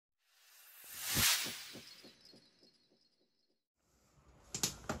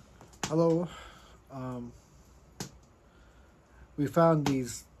Hello. Um, we found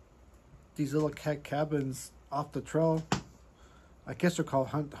these little cabins off the trail. I guess they're called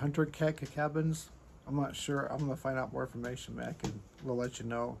hunter cabins. I'm not sure. I'm gonna find out more information, man. We'll let you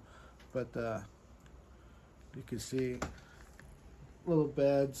know. But you can see little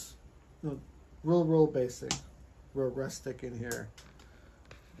beds, real basic, real rustic in here.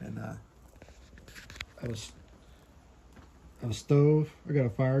 And I have a stove. I got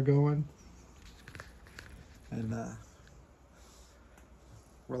a fire going, and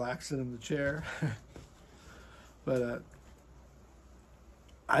relaxing in the chair. But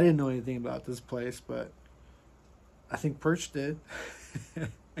I didn't know anything about this place, but I think Perch did,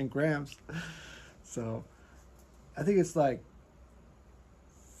 and Gramps. So I think it's like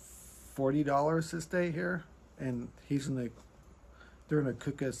 $40 to stay here, and they're gonna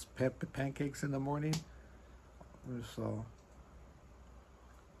cook us pancakes in the morning. So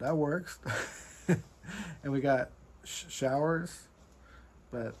that works. And we got showers,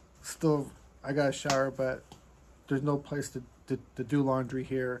 but still I got a shower, but there's no place to do laundry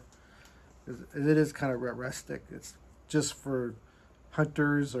here. It is kind of rustic. It's just for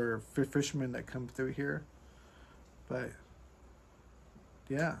hunters or fishermen that come through here. But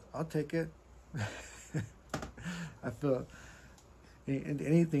yeah, I'll take it. I feel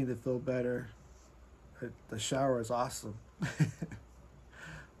anything to feel better. The shower is awesome.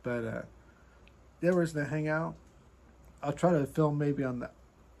 But yeah, we're just gonna hang out. I'll try to film maybe on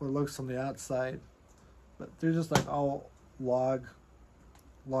what looks on the outside, but they're just like all log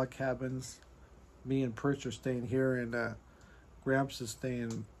cabins. Me and Perch are staying here, and Gramps is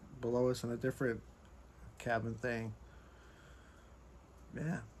staying below us in a different cabin thing.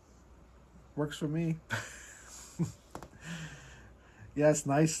 Yeah, works for me. Yeah, it's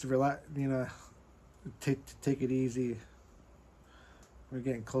nice to relax, take it easy. We're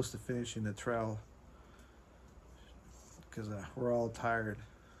getting close to finishing the trail because we're all tired.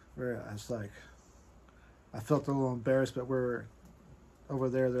 I felt a little embarrassed, but we're over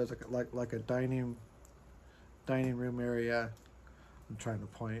there. There's like a dining room area. I'm trying to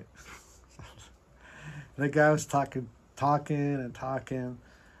point. The guy was talking, and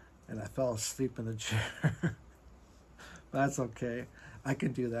I fell asleep in the chair. That's okay. I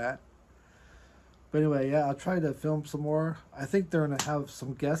can do that. But anyway, yeah, I'll try to film some more. I think they're gonna have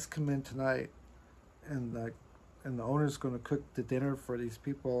some guests come in tonight, and the owner's gonna cook the dinner for these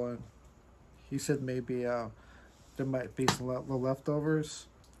people. And he said maybe there might be some little leftovers,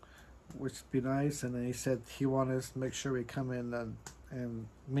 which would be nice. And then he said he wanted us to make sure we come in and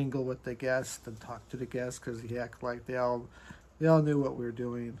mingle with the guests and talk to the guests, because he acted like they all knew what we were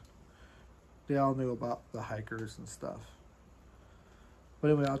doing. They all knew about the hikers and stuff.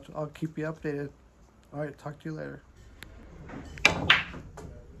 But anyway, I'll keep you updated. All right, talk to you later. Oh,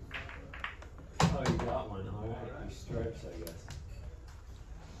 you got one. All right, you stripes, I guess.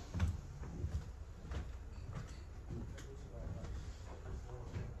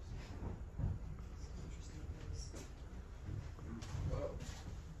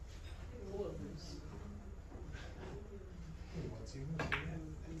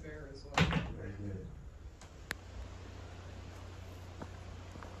 And bear as well. Very good.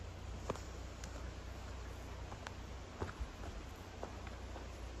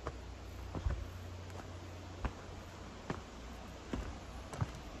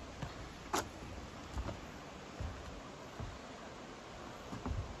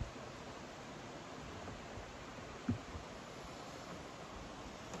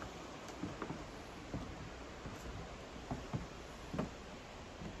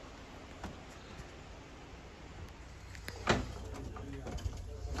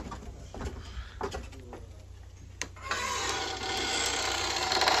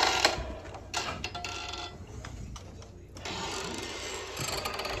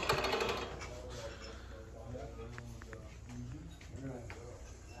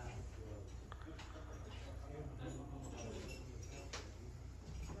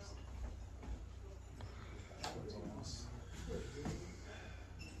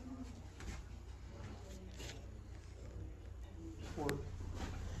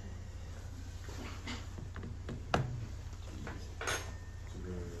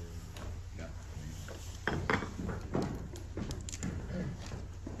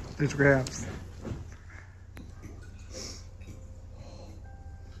 There's Gramps.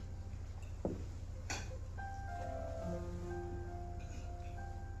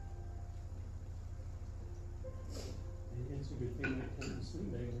 It's a good thing I can't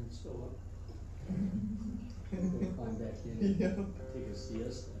sleep there and it's still up. Go climb back in, Yeah. take a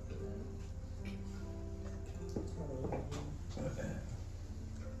siesta after that.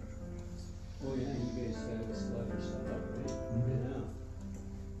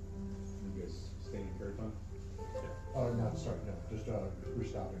 we're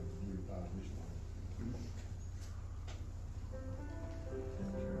stopping. We're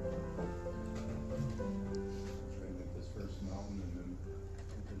trying to get this first mountain and then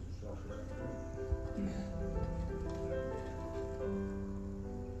there's a shelter after.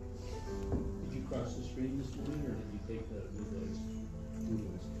 Did you cross the stream this morning, or did you take the blue boys?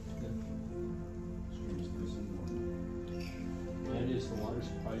 Stream's this in the morning. That is, the water's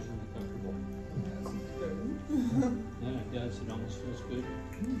surprisingly comfortable. Yeah, it does, it almost feels good.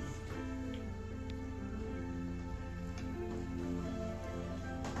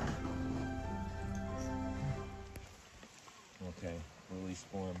 Okay, release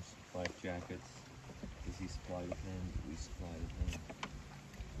forms, life jackets. Does he supply with him? Do we supply with him?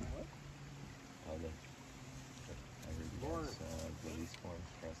 Oh, everybody's release forms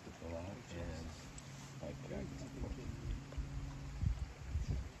for us to fill out and life jackets.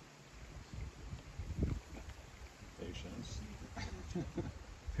 Patience.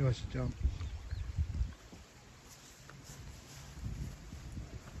 He wants to jump.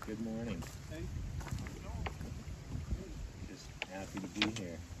 Good morning. Just happy to be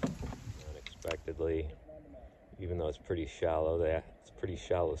here. Unexpectedly, even though it's pretty shallow,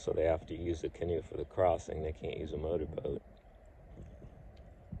 so they have to use a canoe for the crossing. They can't use a motorboat.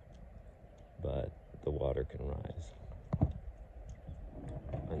 But the water can rise.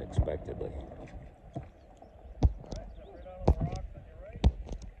 Unexpectedly.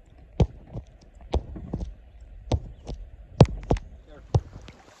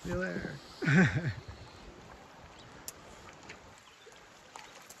 See you later.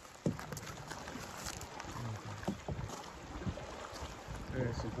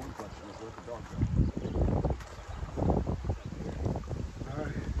 That's the one question is where the dog All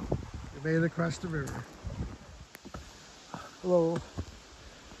right, we made it across the river. Hello.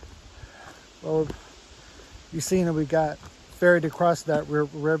 Well, you seen that we got ferried across that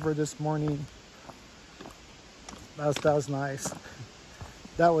river this morning. That was nice.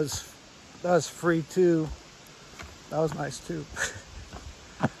 That was free too. That was nice too.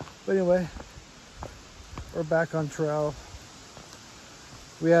 But anyway, we're back on trail.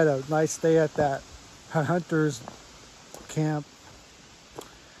 We had a nice day at that hunter's camp.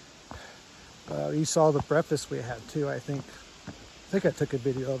 You saw the breakfast we had too, I think. I took a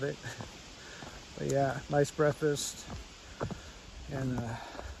video of it. But yeah, nice breakfast. And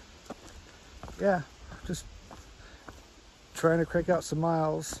yeah, just trying to crank out some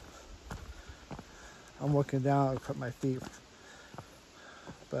miles. I'm looking down at my feet.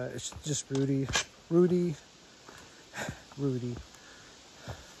 But it's just Rudy.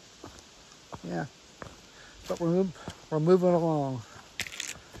 Yeah, but we're moving along.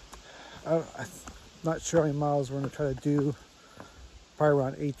 I'm not sure how many miles we're going to try to do. Probably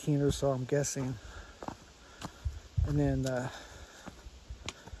around 18 or so, I'm guessing. And then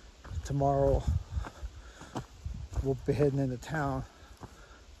tomorrow we'll be heading into town.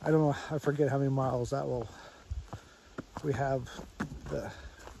 I don't know. I forget how many miles we have to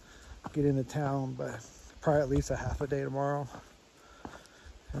get into town, but probably at least a half a day tomorrow.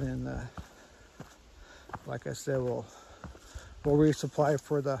 And then, like I said, we'll resupply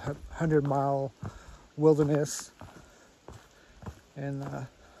for the 100-mile wilderness, and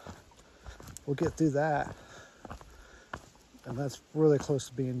we'll get through that. And that's really close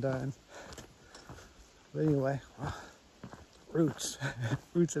to being done. But anyway, roots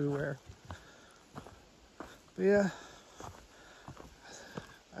everywhere. But yeah,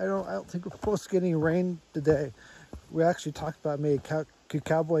 I don't think we're supposed to get any rain today. We actually talked about maybe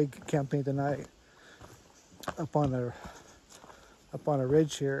cowboy camping tonight up on a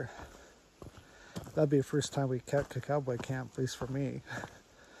ridge here. That'd be the first time we kept a cowboy camp, at least for me.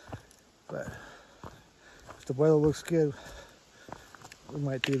 But if the weather looks good, we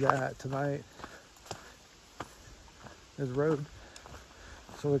might do that tonight. There's a road,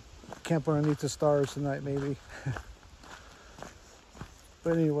 so we camp underneath the stars tonight, maybe.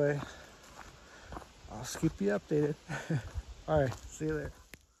 But anyway, I'll just keep you updated. All right, see you there.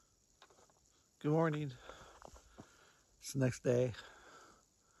 Good morning. It's the next day.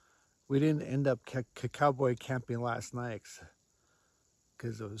 We didn't end up cowboy camping last night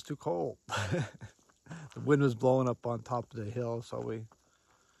because it was too cold. The wind was blowing up on top of the hill, so we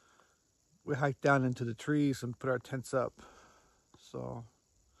hiked down into the trees and put our tents up. So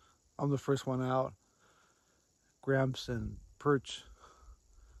I'm the first one out. Gramps and Perch,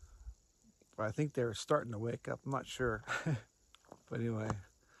 but I think they're starting to wake up. I'm not sure. But anyway,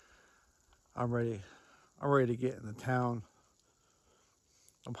 I'm ready. I'm ready to get in the town.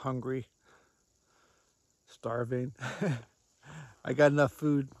 I'm hungry, starving. I got enough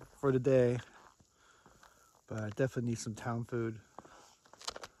food for the day, but I definitely need some town food.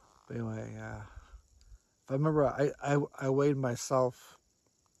 But anyway, if I remember, I weighed myself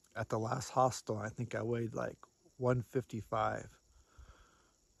at the last hostel. I think I weighed like 155.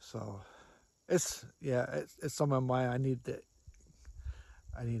 So it's on my mind. I need to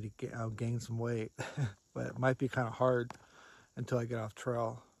gain some weight, but it might be kind of hard until I get off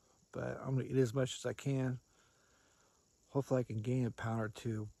trail. But I'm gonna eat as much as I can. Hopefully I can gain a pound or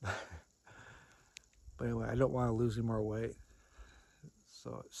two. But anyway, I don't want to lose any more weight.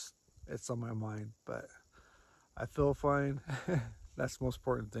 So it's on my mind, but I feel fine. That's the most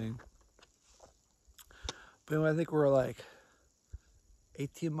important thing. But anyway, I think we're like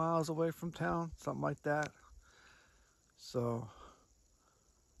 18 miles away from town, something like that. So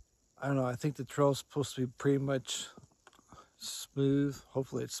I don't know. I think the trail's supposed to be pretty much smooth.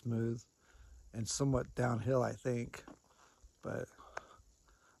 Hopefully it's smooth and somewhat downhill, I think. But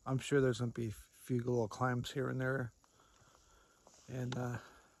I'm sure there's going to be a few little climbs here and there. And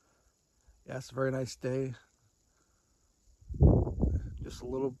yeah, it's a very nice day. Just a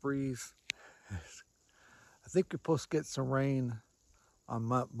little breeze. I think we're supposed to get some rain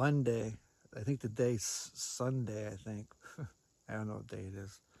on Monday. I think the day's Sunday, I think. I don't know what day it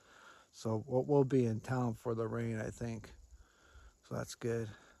is. So we'll be in town for the rain, I think. So that's good.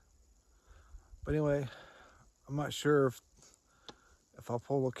 But anyway, I'm not sure if I'll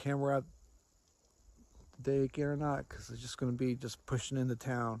pull the camera out today again or not, because it's just going to be just pushing into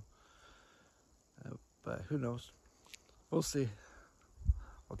town. But who knows? We'll see.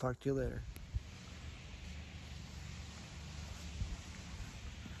 I'll talk to you later.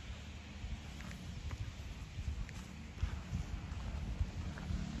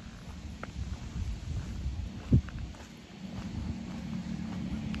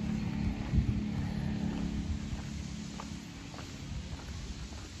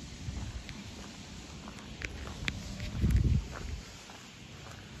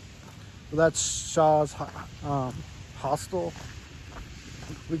 Well, that's Shaw's hostel.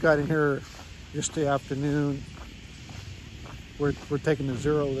 We got in here yesterday afternoon. We're taking the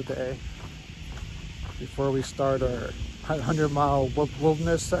zero today before we start our 100-mile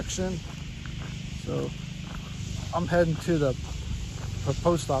wilderness section. So I'm heading to the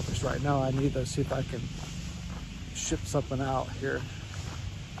post office right now. I need to see if I can ship something out here.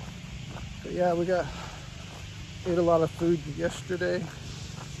 But yeah, ate a lot of food yesterday.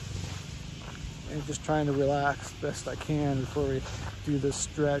 And just trying to relax best I can before we do this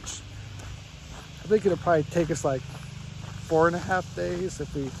stretch. I think it'll probably take us like 4.5 days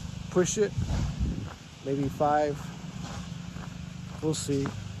if we push it, maybe 5. We'll see.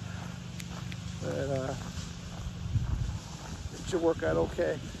 But it should work out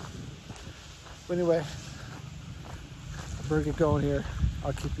okay. But anyway, I better get going here.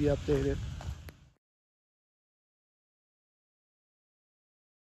 I'll keep you updated.